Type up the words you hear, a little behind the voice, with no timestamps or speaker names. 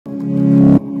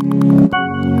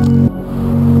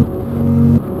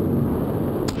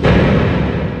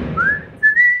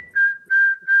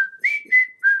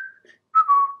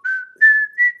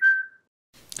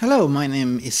Hello, my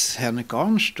name is Henrik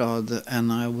Arnstad,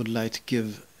 and I would like to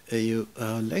give you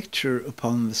a lecture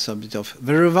upon the subject of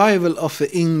the revival of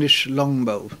the English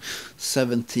longbow,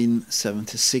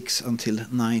 1776 until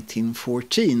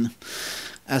 1914,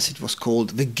 as it was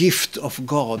called, the gift of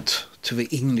God to the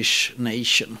English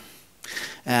nation.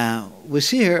 We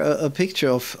see here a picture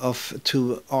of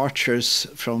two archers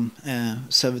from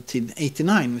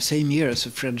 1789, the same year as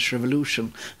the French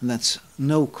Revolution, and that's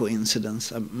no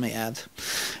coincidence, I may add.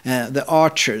 The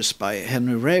Archers by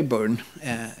Henry Rayburn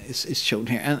is shown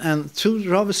here, and two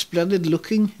rather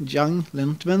splendid-looking young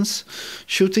gentlemen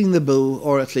shooting the bow,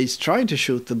 or at least trying to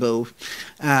shoot the bow,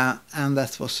 and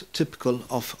that was typical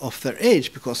of their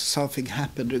age, because something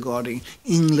happened regarding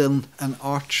England and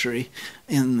archery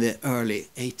in the early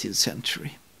 18th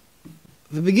century.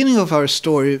 The beginning of our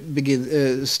story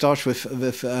starts with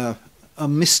a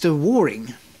Mr.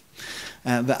 Waring.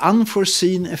 The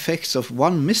unforeseen effects of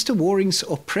one Mr. Waring's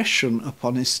oppression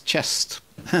upon his chest.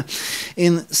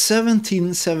 In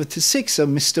 1776, a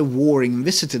Mr. Waring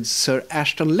visited Sir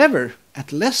Ashton Lever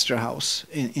at Leicester House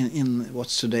in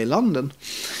what's today London.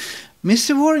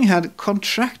 Mr. Waring had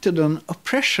contracted an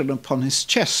oppression upon his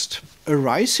chest,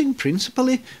 arising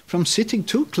principally from sitting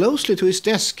too closely to his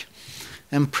desk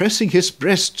and pressing his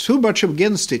breast too much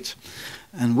against it,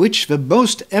 and which the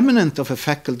most eminent of the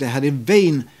faculty had in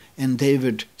vain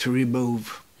endeavoured to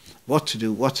remove. What to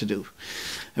do?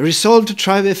 Resolved to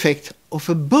try the effect of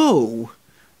a bow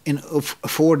in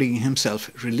affording himself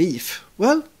relief.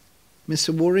 Well,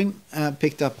 Mr. Waring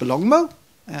picked up a longbow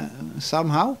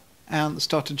somehow and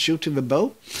started shooting the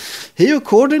bow. He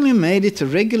accordingly made it a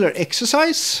regular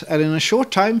exercise, and in a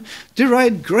short time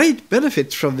derived great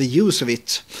benefit from the use of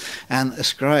it, and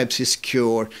ascribes his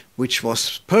cure, which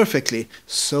was perfectly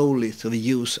solely to the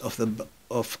use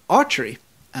of archery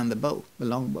and the bow, the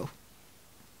longbow.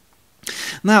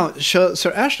 Now,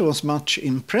 Sir Ashton was much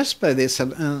impressed by this,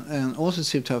 and also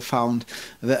seemed to have found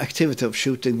the activity of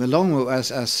shooting the longbow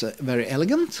as very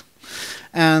elegant.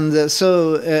 And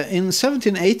so in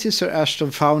 1780, Sir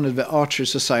Ashton founded the archery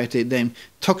society named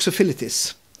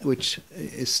Toxophilitis, which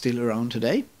is still around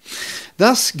today,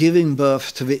 thus giving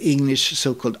birth to the English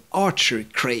so-called archery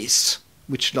craze,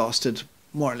 which lasted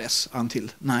more or less until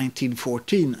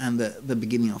 1914 and the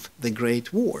beginning of the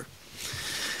Great War.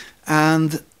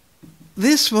 And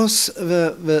this was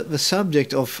the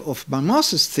subject of my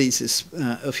master's thesis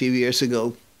a few years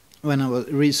ago, when I was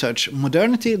researching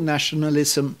modernity,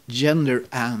 nationalism, gender,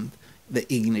 and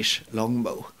the English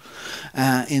longbow.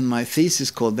 In my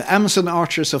thesis called The Amazon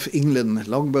Archers of England,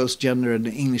 Longbows, Gender, and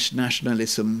English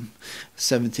Nationalism,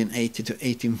 1780 to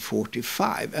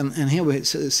 1845. And here we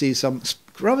see some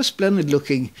rather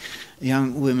splendid-looking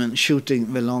young women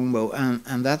shooting the longbow,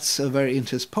 and that's a very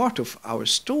interesting part of our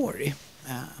story.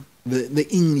 The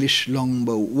English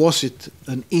longbow. Was it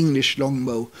an English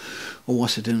longbow, or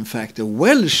was it in fact a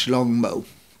Welsh longbow?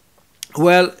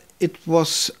 Well, it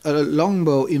was a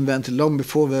longbow invented long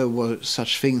before there were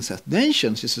such things as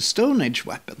nations. It's a Stone Age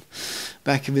weapon.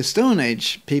 Back in the Stone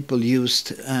Age, people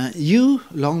used yew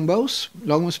longbows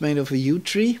made of a yew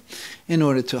tree, in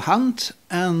order to hunt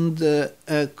and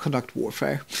conduct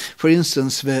warfare. For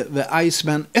instance, the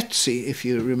Iceman Ötzi, if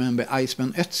you remember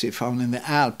Iceman Ötzi, found in the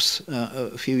Alps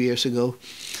a few years ago,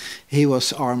 he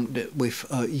was armed with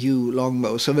a yew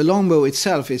longbow. So the longbow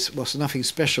itself was nothing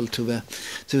special to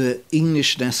the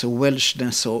Englishness or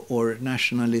Welshness or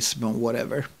nationalism or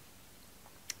whatever.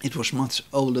 It was much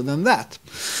older than that.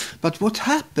 But what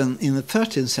happened in the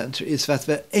 13th century is that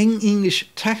the English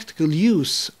tactical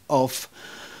use of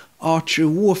archery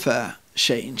warfare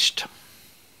changed.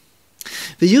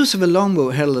 The use of a longbow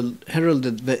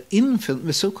heralded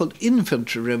the so-called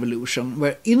infantry revolution,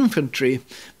 where infantry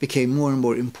became more and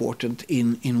more important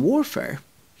in warfare.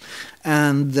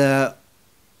 And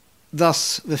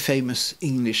thus the famous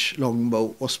English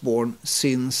longbow was born,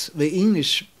 since the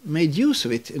English made use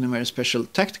of it in a very special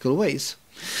tactical ways.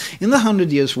 In the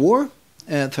 100 Years' War,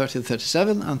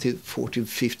 1337 until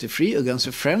 1453, against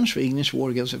the French, the English war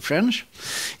against the French,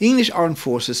 English armed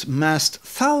forces massed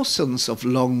thousands of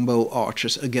longbow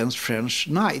archers against French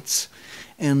knights,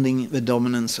 ending the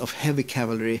dominance of heavy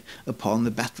cavalry upon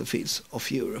the battlefields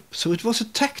of Europe. So it was a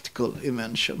tactical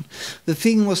invention. The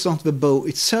thing was not the bow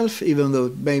itself, even though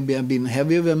it maybe had been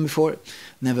heavier than before.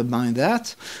 Never mind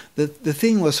that. The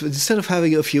thing was, instead of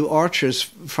having a few archers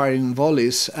firing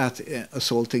volleys at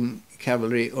assaulting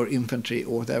cavalry or infantry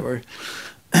or whatever,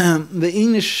 the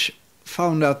English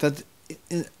found out that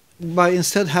by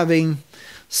instead having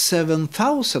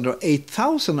 7,000 or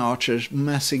 8,000 archers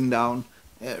massing down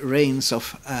rains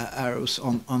of arrows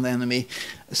on the enemy,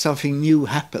 something new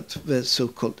happened, the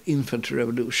so-called infantry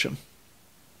revolution.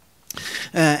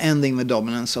 ending the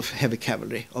dominance of heavy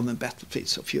cavalry on the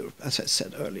battlefields of Europe, as I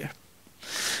said earlier.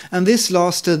 And this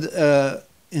lasted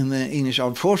in the English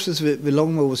armed forces. The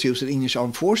longbow was used in English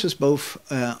armed forces, both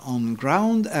on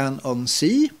ground and on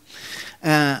sea,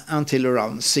 until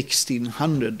around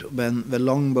 1600, when the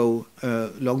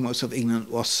longbows of England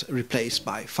was replaced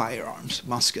by firearms,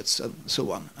 muskets, and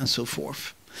so on and so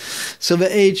forth. So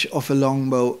the age of the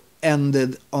longbow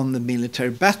ended on the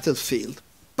military battlefield,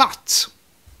 but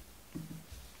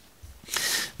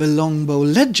the longbow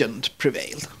legend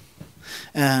prevailed.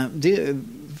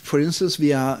 For instance,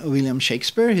 via William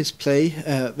Shakespeare, his play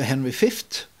The Henry V,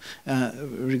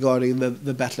 regarding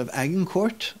the Battle of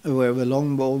Agincourt, where the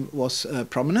longbow was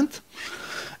prominent,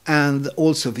 and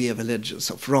also via the legends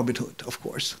of Robin Hood, of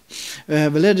course. The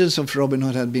legends of Robin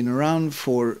Hood had been around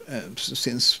for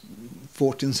since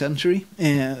 14th century.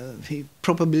 He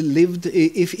probably lived,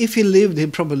 if he lived, he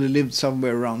probably lived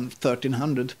somewhere around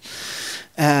 1300.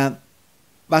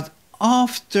 But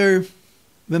after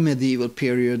the medieval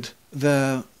period,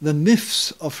 the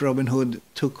myths of Robin Hood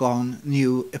took on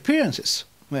new appearances.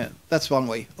 Well, that's one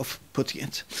way of putting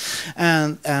it.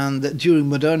 And during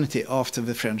modernity, after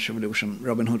the French Revolution,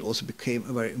 Robin Hood also became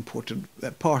a very important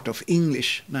part of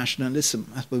English nationalism,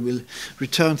 as we will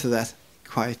return to that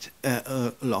quite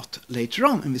a lot later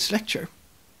on in this lecture.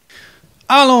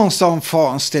 Allons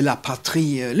enfants de la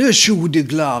patrie, le jour du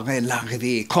gloire est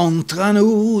l'arrivée, contre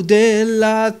nous de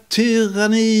la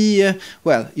tyrannie.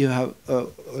 Well, you have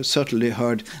certainly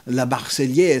heard La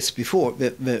Marseillaise before,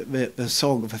 the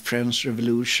song of the French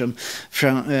Revolution,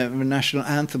 the national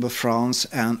anthem of France,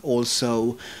 and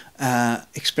also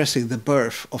expressing the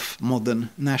birth of modern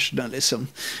nationalism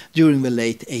during the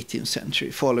late 18th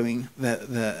century, following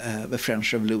the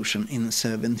French Revolution in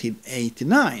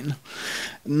 1789.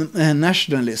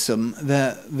 Nationalism,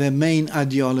 the main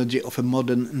ideology of a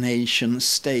modern nation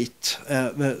state,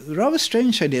 the rather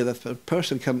strange idea that a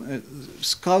person can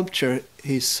sculpture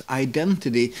his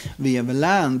identity via the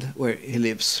land where he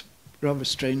lives. Rather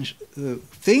strange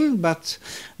thing, but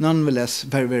nonetheless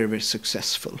very, very, very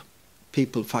successful.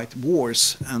 People fight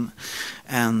wars and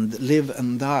live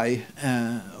and die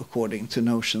according to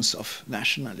notions of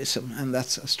nationalism, and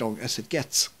that's as strong as it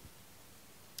gets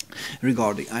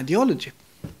regarding ideology.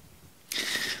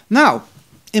 Now,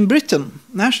 in Britain,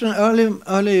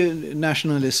 early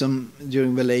nationalism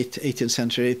during the late 18th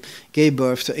century gave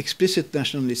birth to explicit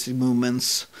nationalistic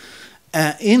movements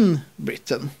in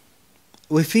Britain.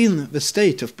 Within the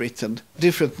state of Britain,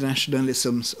 different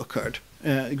nationalisms occurred.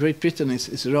 Great Britain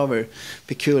is a rather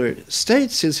peculiar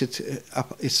state, since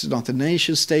it's not a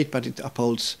nation state, but it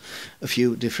upholds a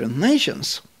few different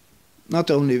nations. Not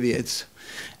only via its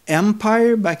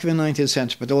empire back in the 19th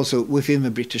century, but also within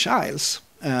the British Isles.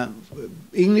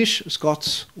 English,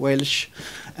 Scots, Welsh,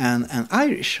 and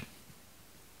Irish.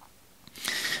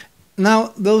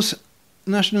 Now, those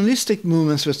nationalistic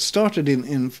movements were started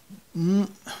in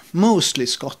mostly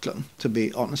Scotland, to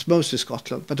be honest, mostly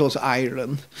Scotland, but also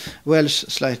Ireland. Welsh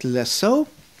slightly less so.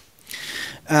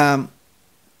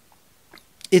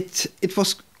 It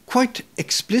was quite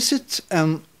explicit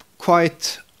and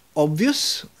quite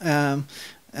obvious.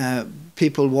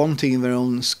 People wanting their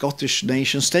own Scottish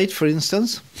nation state, for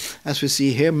instance, as we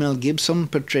see here, Mel Gibson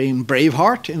portraying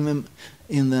Braveheart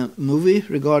in the movie,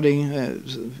 regarding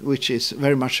which is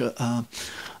very much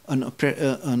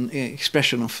an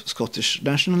expression of Scottish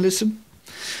nationalism.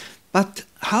 But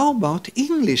how about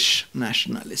English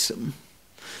nationalism?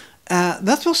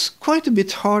 That was quite a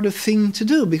bit harder thing to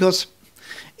do, because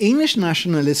English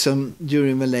nationalism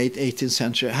during the late 18th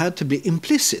century had to be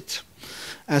implicit,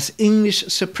 as English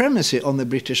supremacy on the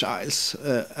British Isles,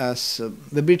 as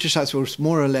the British Isles was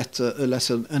more or less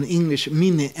an English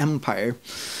mini-empire.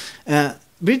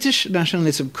 British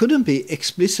nationalism couldn't be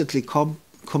explicitly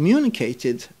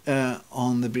communicated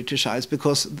on the British Isles,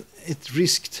 because it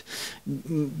risked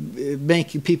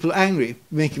making people angry,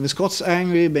 making the Scots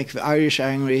angry, making the Irish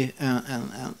angry,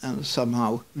 and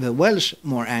somehow the Welsh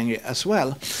more angry as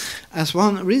well. As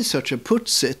one researcher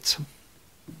puts it,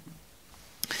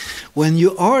 when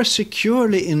you are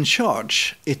securely in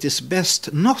charge, it is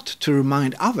best not to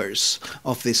remind others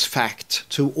of this fact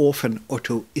too often or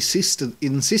too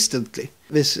insistently.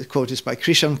 This quote is by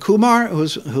Krishan Kumar,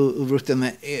 who wrote a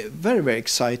very, very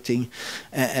exciting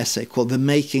essay called The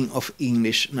Making of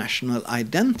English National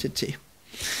Identity.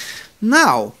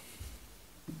 Now,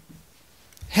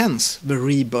 hence the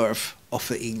rebirth of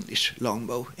the English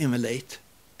longbow in the late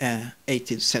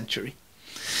 18th century.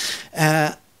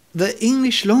 The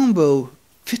English longbow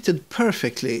fitted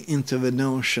perfectly into the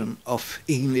notion of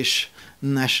English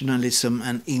nationalism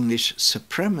and English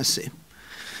supremacy,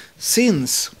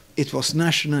 since it was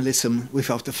nationalism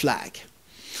without a flag.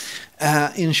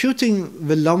 In shooting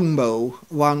the longbow,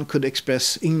 one could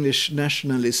express English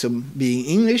nationalism being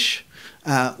English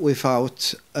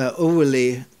without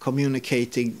overly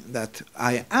communicating that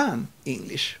I am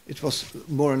English. It was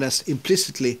more or less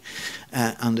implicitly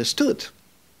understood.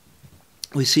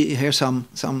 We see here some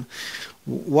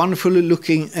wonderfully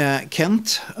looking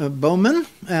Kent bowmen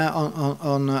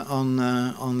on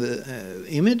the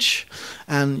image,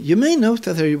 and you may note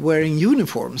that they're wearing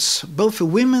uniforms. Both the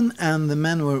women and the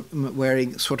men were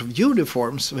wearing sort of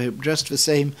uniforms. They're dressed the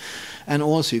same, and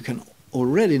also you can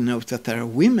already note that there are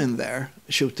women there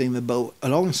shooting the bow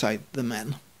alongside the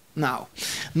men. Now,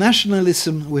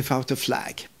 nationalism without a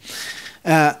flag.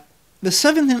 The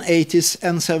 1780s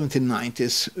and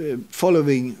 1790s,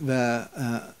 following the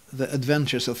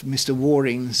adventures of Mr.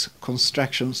 Waring's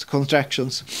contractions,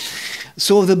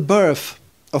 saw the birth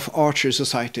of archery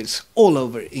societies all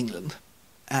over England.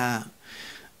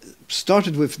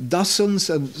 Started with dozens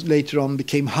and later on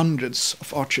became hundreds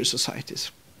of archery societies.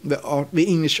 The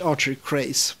English archery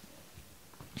craze.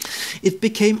 It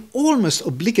became almost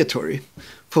obligatory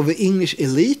for the English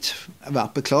elite, the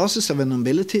upper classes of the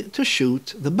nobility, to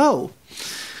shoot the bow.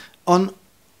 On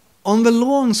the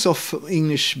lawns of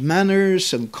English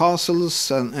manors and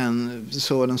castles and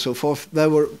so on and so forth, there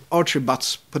were archery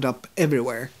butts put up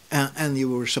everywhere, and you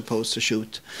were supposed to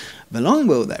shoot the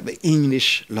longbow there, the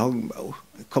English longbow,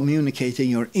 communicating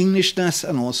your Englishness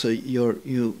and also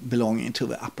you belonging to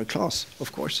the upper class,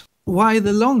 of course. Why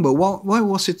the longbow? Why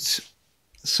was it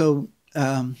so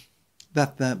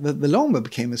that the longbow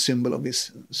became a symbol of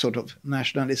this sort of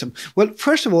nationalism? Well,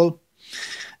 first of all,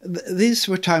 these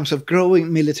were times of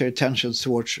growing military tensions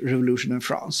towards revolution in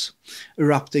France,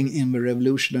 erupting in the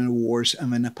Revolutionary Wars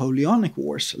and the Napoleonic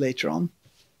Wars later on.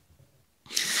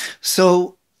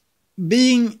 So,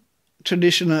 being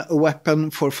traditionally a weapon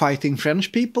for fighting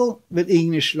French people, the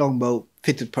English longbow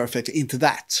fitted perfectly into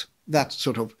that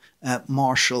sort of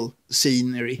martial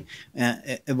scenery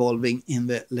evolving in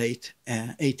the late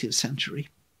 18th century.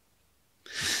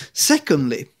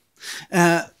 Secondly,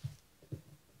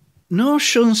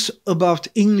 notions about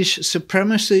English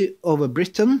supremacy over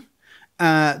Britain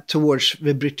towards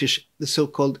the British, the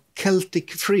so-called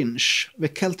Celtic fringe. The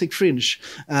Celtic fringe,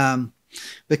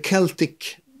 the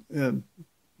Celtic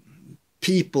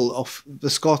people of the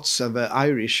Scots and the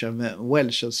Irish and the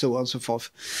Welsh and so on and so forth.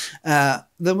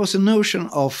 There was a notion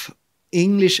of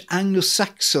English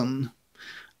Anglo-Saxon,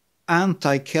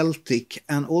 anti-Celtic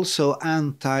and also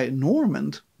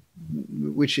anti-Norman,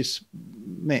 which is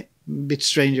a bit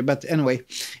stranger, but anyway,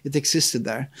 it existed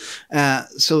there.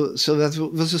 So that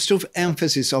was a sort of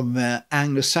emphasis on the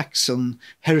Anglo-Saxon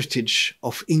heritage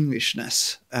of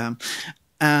Englishness.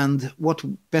 And what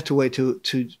better way to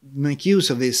make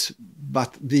use of this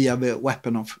but via the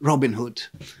weapon of Robin Hood,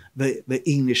 the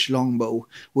English longbow,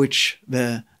 which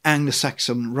the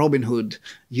Anglo-Saxon Robin Hood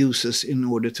uses in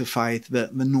order to fight the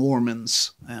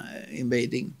Normans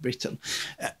invading Britain.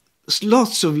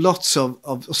 Lots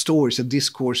of stories and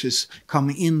discourses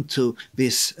coming into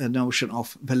this notion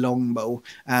of the longbow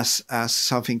as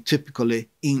something typically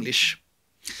English,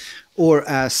 or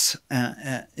as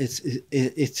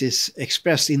it is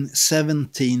expressed in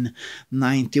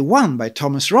 1791 by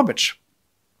Thomas Roberts.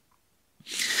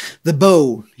 The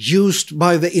bow used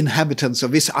by the inhabitants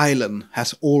of this island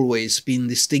has always been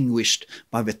distinguished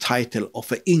by the title of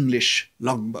the English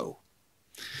longbow.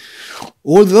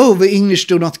 Although the English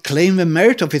do not claim the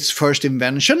merit of its first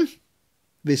invention,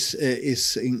 this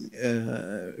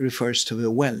refers to the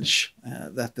Welsh,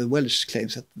 that the Welsh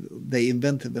claims that they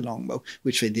invented the longbow,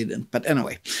 which they didn't. But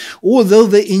anyway, although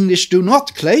the English do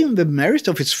not claim the merit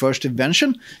of its first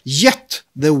invention, yet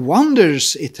the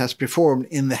wonders it has performed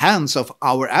in the hands of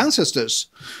our ancestors,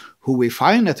 who we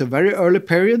find at a very early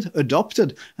period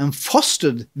adopted and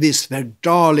fostered this their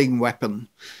darling weapon,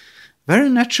 very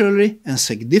naturally and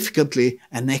significantly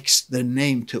annexed their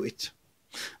name to it.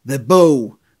 The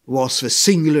bow was the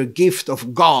singular gift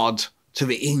of God to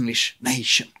the English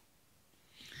nation.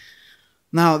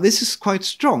 Now, this is quite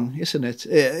strong, isn't it?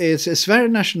 It's very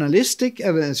nationalistic,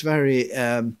 and it's very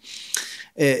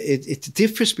it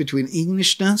differs between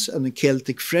Englishness and the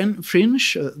Celtic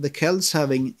fringe. The Celts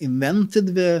having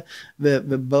invented the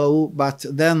bow, but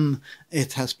then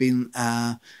it has been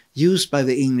used by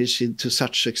the English to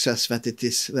such success that it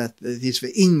is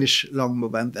the English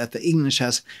longbow, and that the English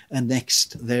has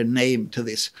annexed their name to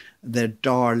this, their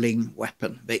darling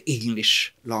weapon, the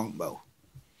English longbow.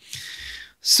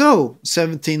 So,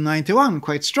 1791,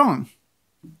 quite strong.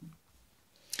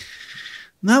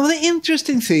 Now, the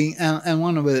interesting thing, and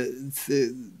one of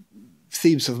the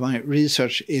themes of my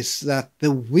research, is that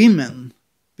the women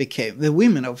became, the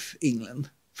women of England.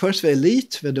 First the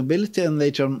elite, the nobility, and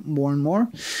later on more and more.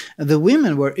 And the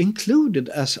women were included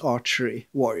as archery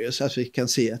warriors, as we can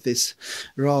see at this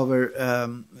rather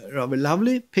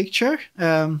lovely picture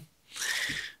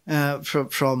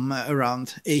from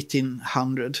around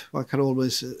 1800. One can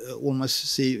always almost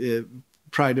see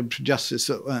Pride and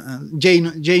Prejudice,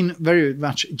 Jane, very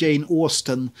much Jane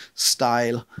Austen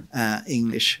style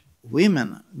English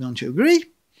women. Don't you agree?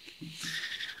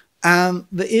 And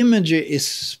the imagery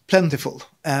is plentiful.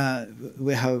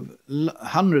 We have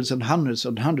hundreds and hundreds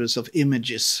and hundreds of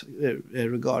images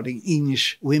regarding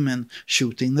English women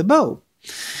shooting the bow.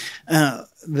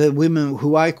 The women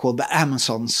who I call the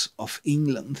Amazons of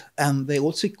England, and they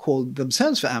also called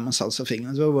themselves the Amazons of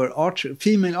England. There were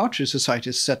female archery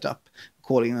societies set up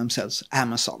calling themselves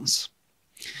Amazons.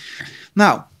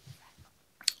 Now,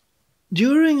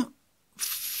 during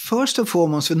first and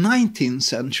foremost the 19th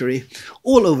century,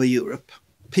 all over Europe,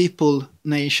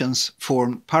 nations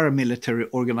formed paramilitary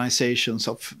organizations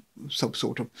of some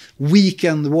sort of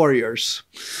weekend warriors.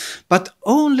 But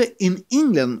only in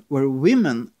England were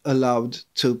women allowed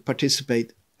to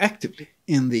participate actively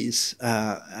in these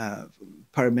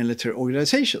paramilitary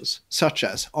organizations, such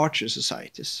as archery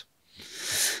societies.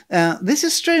 This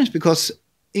is strange because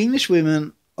English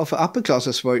women of upper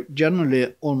classes were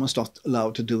generally almost not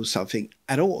allowed to do something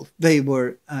at all. They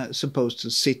were supposed to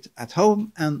sit at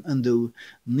home and do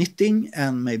knitting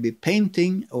and maybe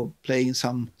painting or playing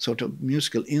some sort of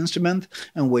musical instrument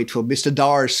and wait for Mr.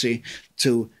 Darcy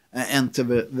to enter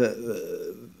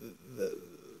the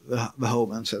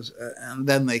home, and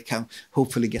then they can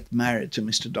hopefully get married to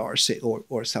Mr. Darcy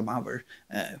or some other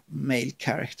male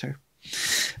character.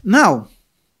 Now,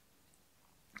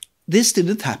 this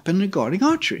didn't happen regarding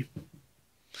archery.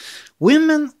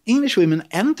 English women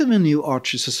entered the new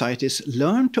archery societies,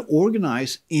 learned to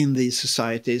organize in these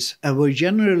societies, and were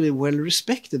generally well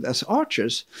respected as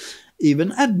archers,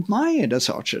 even admired as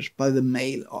archers by the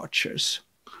male archers.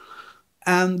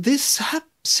 And this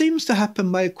seems to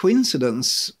happen by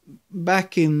coincidence.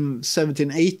 Back in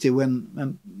 1780,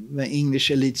 when the English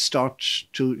elite starts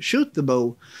to shoot the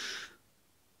bow,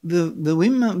 the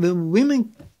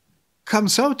women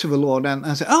comes out to the Lord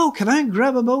and say, "Oh, can I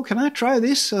grab a bow? Can I try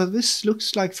this? This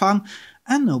looks like fun."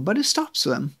 And nobody stops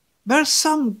them. There are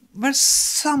some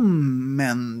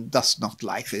men does not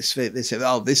like this. They say,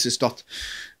 "Oh, this is not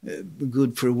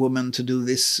good for a woman to do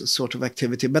this sort of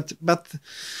activity." But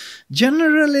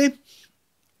generally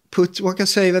put, one can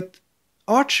say that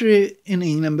archery in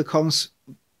England becomes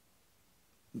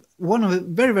one of the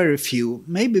very, very few,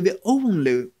 maybe the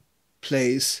only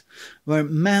place where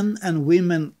men and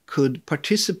women could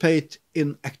participate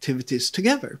in activities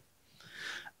together.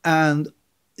 And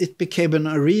it became an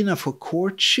arena for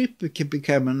courtship, it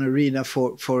became an arena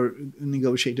for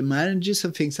negotiating marriages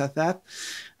and things like that.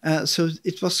 So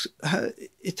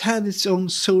it had its own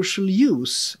social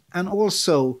use. And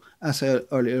also, as I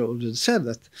earlier already said,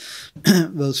 that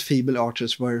those female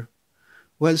archers were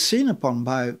well seen upon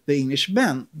by the English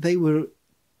men. They were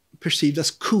perceived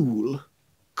as cool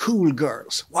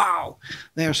girls. Wow,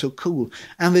 they are so cool.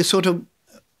 And they sort of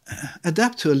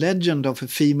adapt to a legend of a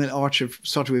female archer,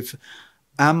 started with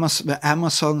the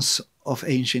Amazons of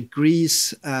ancient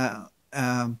Greece,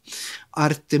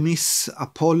 Artemis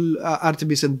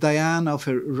and Diana of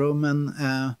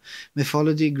Roman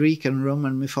mythology, Greek and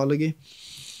Roman mythology.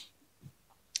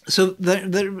 So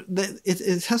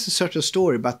it has a certain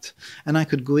story, and I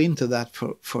could go into that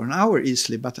for an hour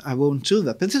easily, but I won't do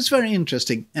that. But it's very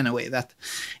interesting anyway that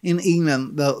in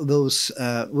England, those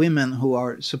women who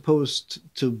are supposed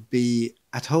to be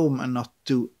at home and not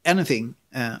do anything,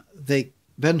 they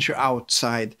venture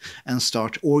outside and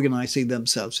start organizing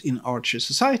themselves in archery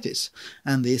societies.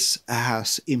 And this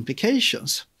has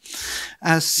implications.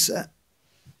 As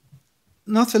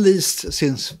not the least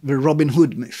since the Robin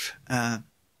Hood myth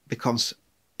becomes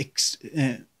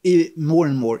more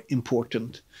and more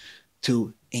important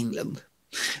to England.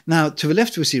 Now, to the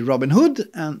left we see Robin Hood,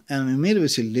 and in the middle we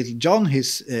see Little John,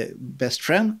 his best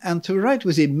friend, and to the right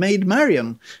we see Maid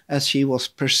Marian, as she was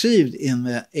perceived in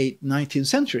the 19th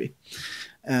century.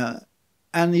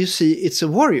 And you see, it's a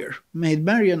warrior. Maid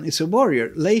Marian is a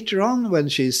warrior. Later on, when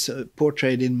she's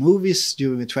portrayed in movies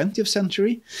during the 20th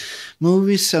century,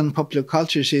 movies and popular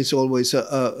culture, she's always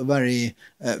a very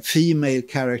female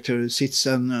character who sits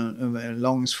and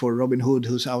longs for Robin Hood,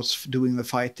 who's out doing the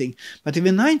fighting. But in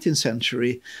the 19th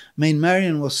century, Maid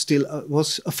Marian was still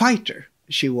was a fighter.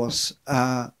 She was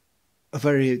a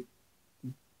very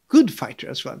good fighter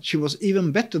as well. She was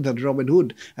even better than Robin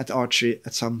Hood at archery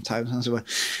at some times. And so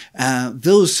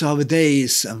those are the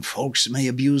days, and folks may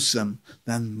abuse them,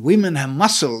 then women have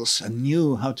muscles and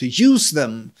knew how to use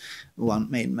them, one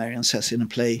Maid Marian says in a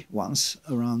play once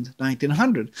around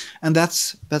 1900. And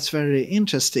that's very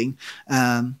interesting.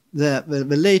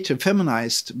 The later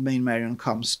feminized Maid Marian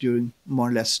comes more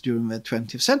or less during the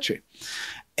 20th century.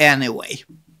 Anyway,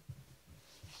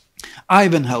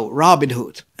 Ivanhoe, Robin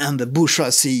Hood, and the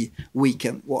bourgeoisie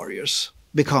weekend warriors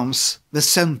becomes the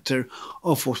center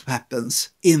of what happens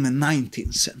in the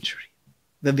 19th century,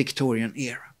 the Victorian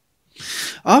era.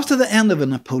 After the end of the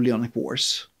Napoleonic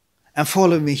Wars, and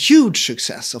following the huge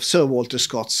success of Sir Walter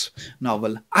Scott's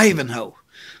novel Ivanhoe,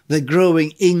 the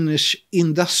growing English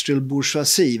industrial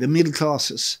bourgeoisie, the middle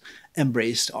classes,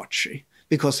 embraced archery.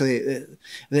 Because they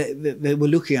were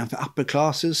looking at the upper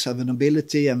classes and the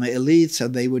nobility and the elites,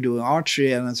 and they were doing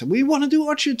archery, and said, we want to do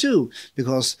archery too,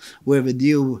 because we're the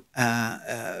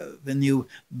new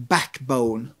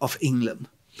backbone of England.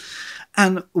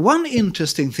 And one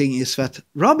interesting thing is that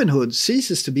Robin Hood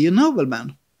ceases to be a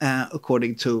nobleman,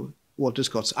 according to Walter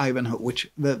Scott's Ivanhoe, which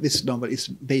this novel is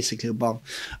basically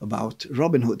about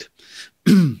Robin Hood.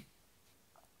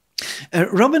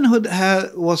 Robin Hood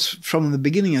was from the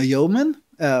beginning a yeoman,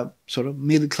 sort of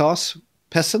middle-class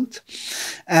peasant.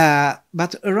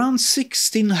 But around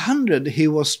 1600 he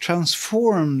was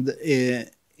transformed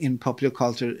in popular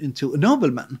culture into a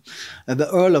nobleman, the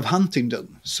Earl of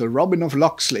Huntingdon, Sir Robin of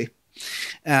Locksley.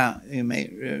 You may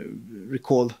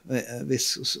recall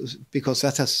this because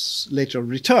that has later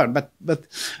returned. But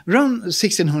around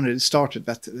 1600 it started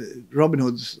that Robin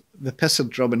Hood, the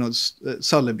peasant Robin Hood,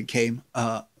 suddenly became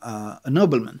a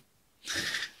nobleman,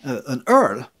 an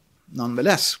earl,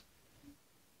 nonetheless.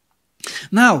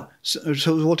 Now,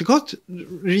 so Walter Scott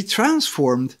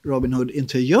retransformed Robin Hood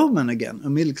into a yeoman again, a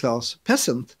middle-class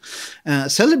peasant,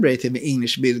 celebrating the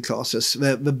English middle classes,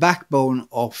 the backbone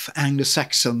of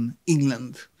Anglo-Saxon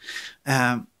England.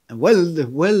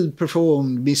 Well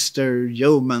performed, Mr.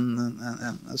 Yeoman,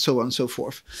 and so on and so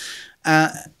forth.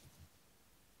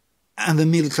 And the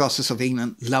middle classes of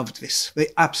England loved this. They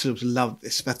absolutely loved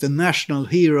this. But the national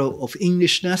hero of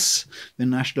Englishness, the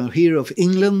national hero of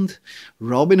England,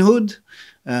 Robin Hood,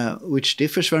 which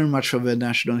differs very much from the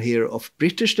national hero of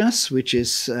Britishness, which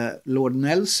is Lord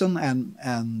Nelson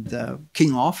and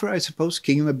King Arthur, I suppose,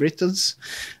 King of the Britons.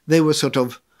 They were sort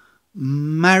of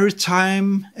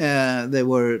maritime, they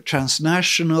were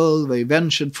transnational, they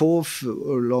ventured forth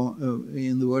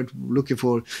in the word looking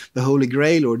for the Holy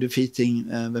Grail or defeating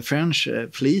the French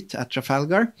fleet at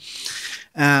Trafalgar.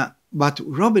 But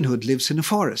Robin Hood lives in a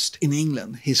forest in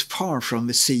England. He's far from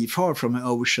the sea, far from the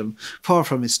ocean, far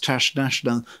from his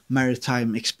transnational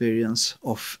maritime experience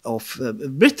of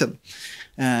Britain,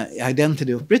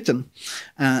 identity of Britain.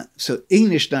 So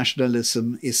English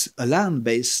nationalism is a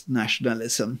land-based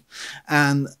nationalism.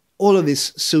 And all of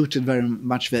this suited very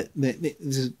much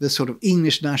the sort of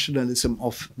English nationalism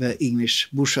of the English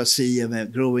bourgeoisie and the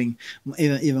growing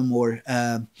even more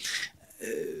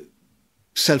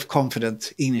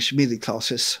self-confident English middle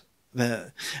classes.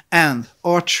 And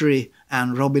archery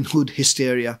and Robin Hood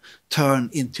hysteria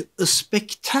turned into a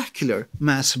spectacular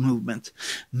mass movement.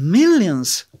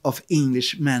 Millions of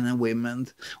English men and women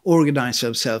organized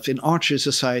themselves in archery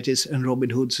societies and Robin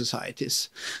Hood societies.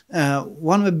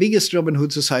 One of the biggest Robin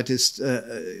Hood societies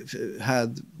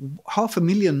had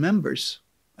 500,000 members,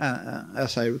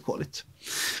 as I recall it.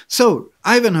 So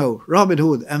Ivanhoe, Robin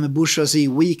Hood, and the bourgeoisie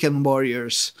weekend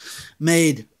warriors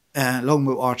made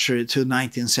longbow archery to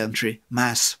 19th century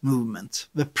mass movement,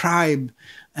 the prime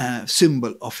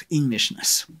symbol of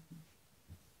Englishness.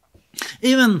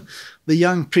 Even the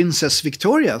young Princess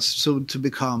Victoria, soon to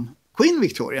become Queen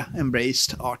Victoria,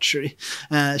 embraced archery.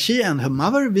 She and her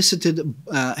mother visited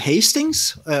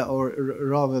Hastings, or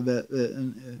rather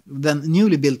the then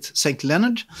newly built St.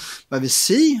 Leonard by the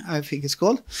Sea, I think it's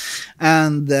called.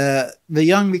 And the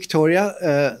young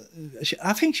Victoria,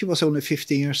 I think she was only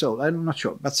 15 years old, I'm not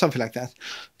sure, but something like that.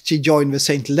 She joined the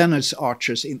St. Leonard's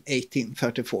Archers in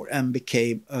 1834 and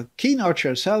became a keen archer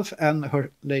herself, and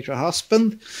her later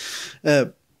husband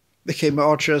became an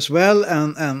archer as well,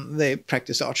 and they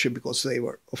practiced archery because they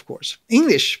were, of course,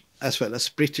 English as well as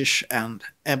British and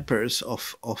emperors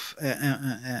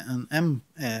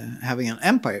having an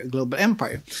empire, a global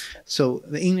empire. So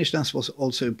the Englishness was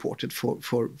also important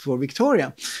for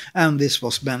Victoria, and this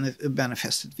was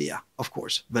manifested via, of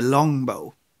course, the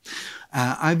longbow.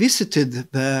 I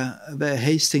visited the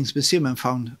Hastings Museum and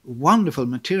found wonderful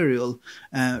material,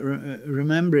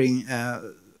 remembering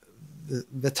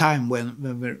the time when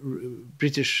the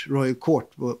British Royal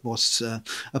Court was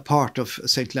a part of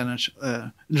St. Leonard's,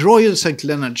 Royal St.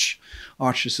 Leonard's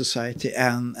Archery Society,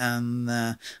 and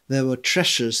there were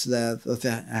treasures there that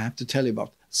I have to tell you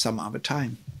about some other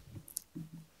time.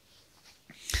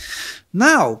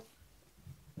 Now,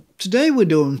 today we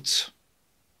don't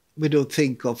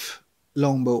think of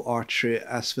longbow archery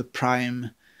as the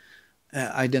prime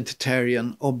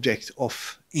identitarian object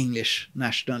of English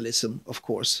nationalism, of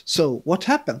course. So what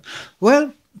happened?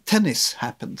 Well, tennis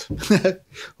happened,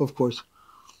 of course.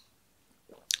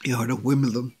 You heard of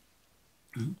Wimbledon.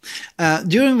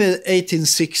 During the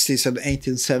 1860s and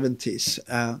 1870s,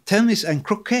 tennis and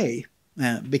croquet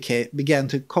began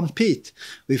to compete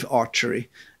with archery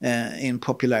in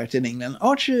popularity in England.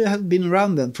 Archery had been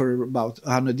around then for about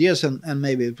 100 years, and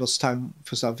maybe it was time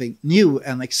for something new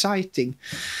and exciting.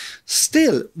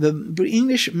 Still, the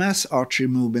English mass archery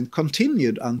movement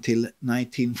continued until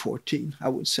 1914, I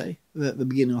would say, the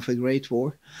beginning of the Great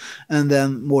War, and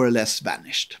then more or less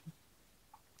vanished.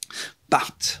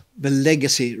 But the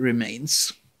legacy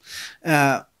remains.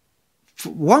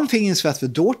 One thing is that the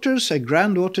daughters and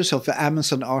granddaughters of the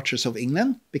Amazon archers of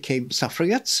England became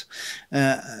suffragettes.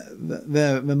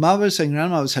 The mothers and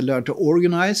grandmothers had learned to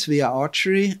organize via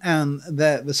archery, and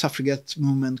the suffragette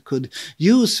movement could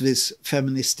use this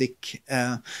feministic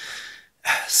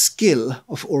skill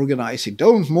of organizing.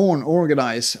 Don't mourn,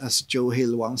 organize, as Joe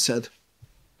Hill once said,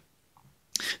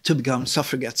 to become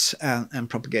suffragettes and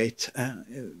propagate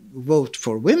vote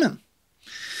for women.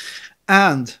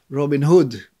 And Robin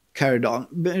Hood carried on.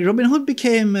 Robin Hood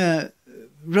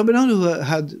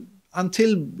had,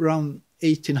 until around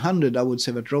 1800, I would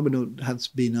say that Robin Hood has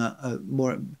been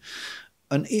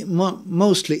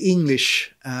mostly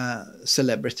English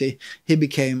celebrity. He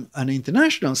became an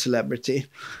international celebrity,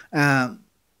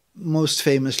 most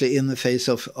famously in the face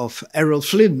of Errol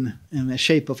Flynn, in the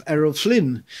shape of Errol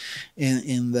Flynn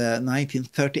in the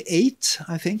 1938,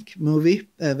 I think, movie,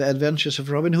 The Adventures of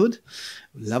Robin Hood.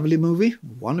 Lovely movie,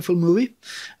 wonderful movie.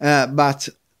 But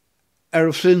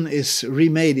Errol Flynn is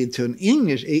remade into an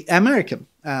American,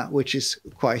 which is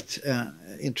quite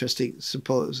interesting,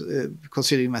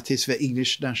 considering that he's the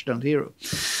English national hero.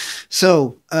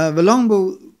 So the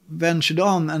longbow ventured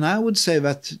on, and I would say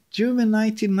that during the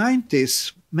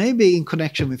 1990s, maybe in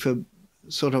connection with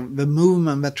sort of the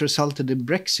movement that resulted in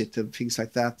Brexit and things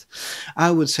like that,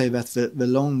 I would say that the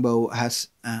longbow has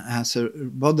a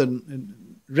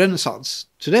modern renaissance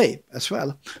today as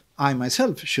well. I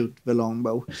myself shoot the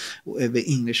longbow, the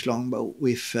English longbow,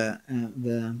 with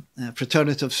the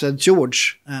Fraternity of St.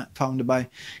 George, founded by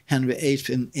Henry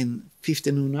VIII in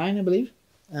 1509, I believe.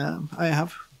 I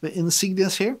have the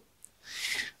insignias here,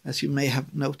 as you may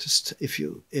have noticed if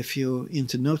you're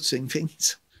into noticing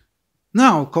things.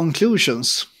 Now,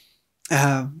 conclusions.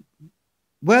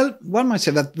 Well, one might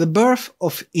say that the birth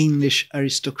of English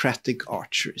aristocratic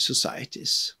archery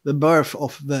societies, the birth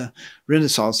of the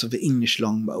renaissance of the English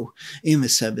longbow in the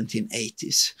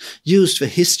 1780s, used the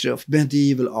history of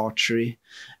medieval archery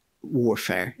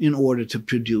warfare in order to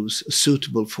produce a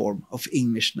suitable form of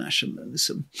English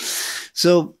nationalism.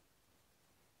 So,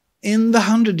 in the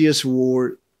 100 Years'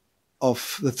 War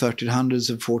of the 1300s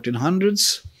and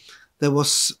 1400s, there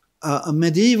was a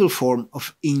medieval form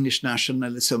of English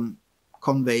nationalism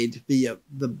conveyed via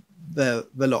the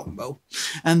longbow.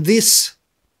 And this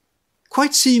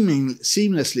quite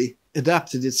seamlessly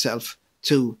adapted itself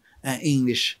to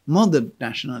English modern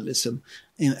nationalism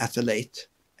at the late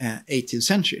 18th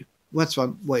century. That's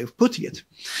one way of putting it.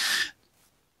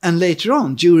 And later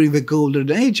on, during the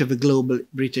golden age of the global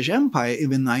British Empire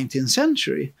in the 19th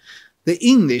century, the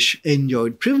English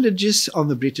enjoyed privileges on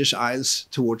the British Isles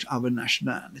towards other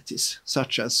nationalities,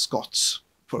 such as Scots,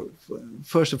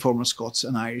 first and foremost Scots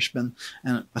and Irishmen,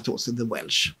 but also the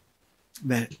Welsh,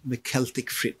 the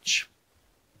Celtic fringe.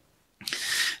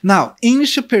 Now,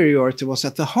 English superiority was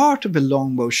at the heart of the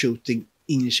longbow shooting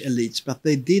English elites, but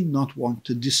they did not want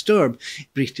to disturb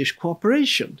British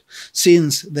cooperation,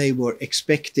 since they were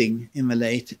expecting in the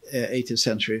late 18th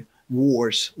century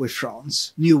wars with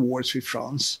France, new wars with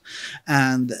France,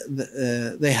 and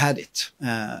they had it.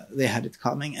 They had it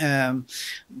coming.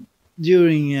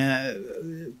 During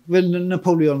the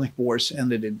Napoleonic Wars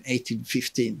ended in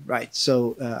 1815, right?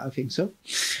 So I think so.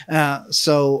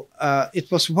 So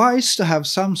it was wise to have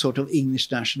some sort of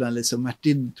English nationalism that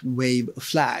didn't wave a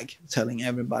flag telling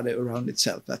everybody around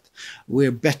itself that we're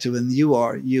better than you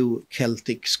are, you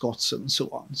Celtic Scots, and so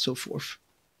on and so forth.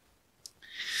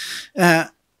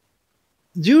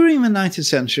 During the 19th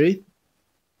century,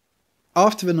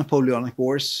 after the Napoleonic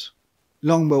Wars,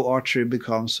 longbow archery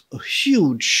becomes a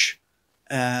huge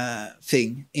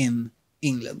thing in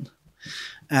England.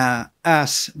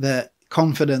 as the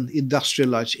confident,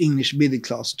 industrialized English middle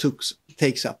class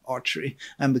takes up archery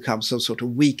and becomes some sort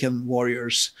of weekend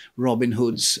warriors, Robin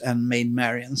Hoods and Maid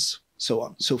Marians, so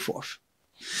on and so forth.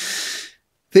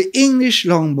 The English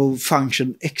longbow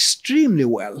functioned extremely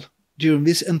well during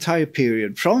this entire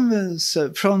period, from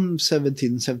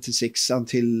 1776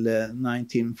 until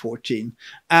 1914,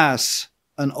 as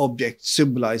an object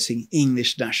symbolizing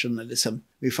English nationalism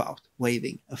without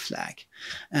waving a flag.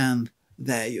 And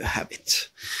there you have it.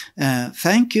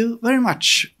 Thank you very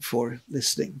much for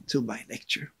listening to my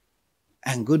lecture.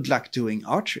 And good luck doing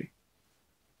archery.